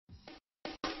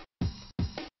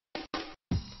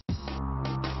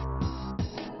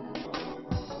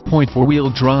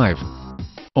4.4-wheel drive.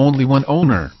 Only one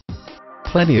owner.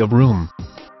 Plenty of room.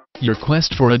 Your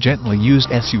quest for a gently used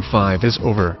SU5 is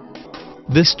over.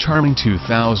 This charming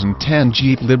 2010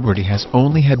 Jeep Liberty has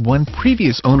only had one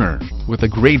previous owner, with a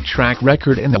great track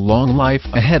record and a long life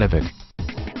ahead of it.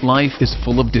 Life is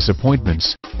full of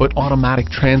disappointments, but Automatic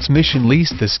Transmission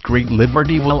leased this great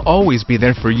Liberty will always be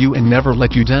there for you and never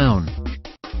let you down.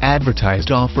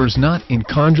 Advertised offers not in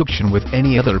conjunction with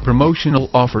any other promotional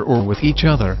offer or with each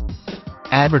other.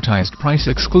 Advertised price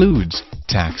excludes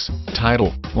tax,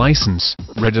 title, license,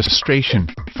 registration,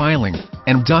 filing,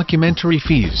 and documentary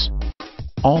fees.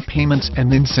 All payments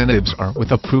and incentives are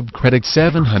with approved credit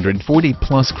 740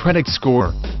 plus credit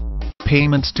score.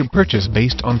 Payments to purchase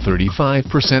based on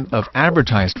 35% of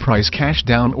advertised price cash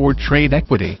down or trade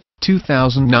equity.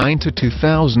 2009 to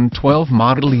 2012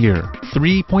 model year,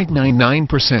 3.99%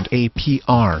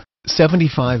 APR,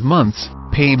 75 months,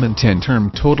 payment and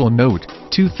term total note,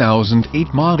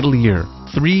 2008 model year,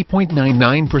 3.99%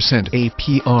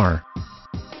 APR.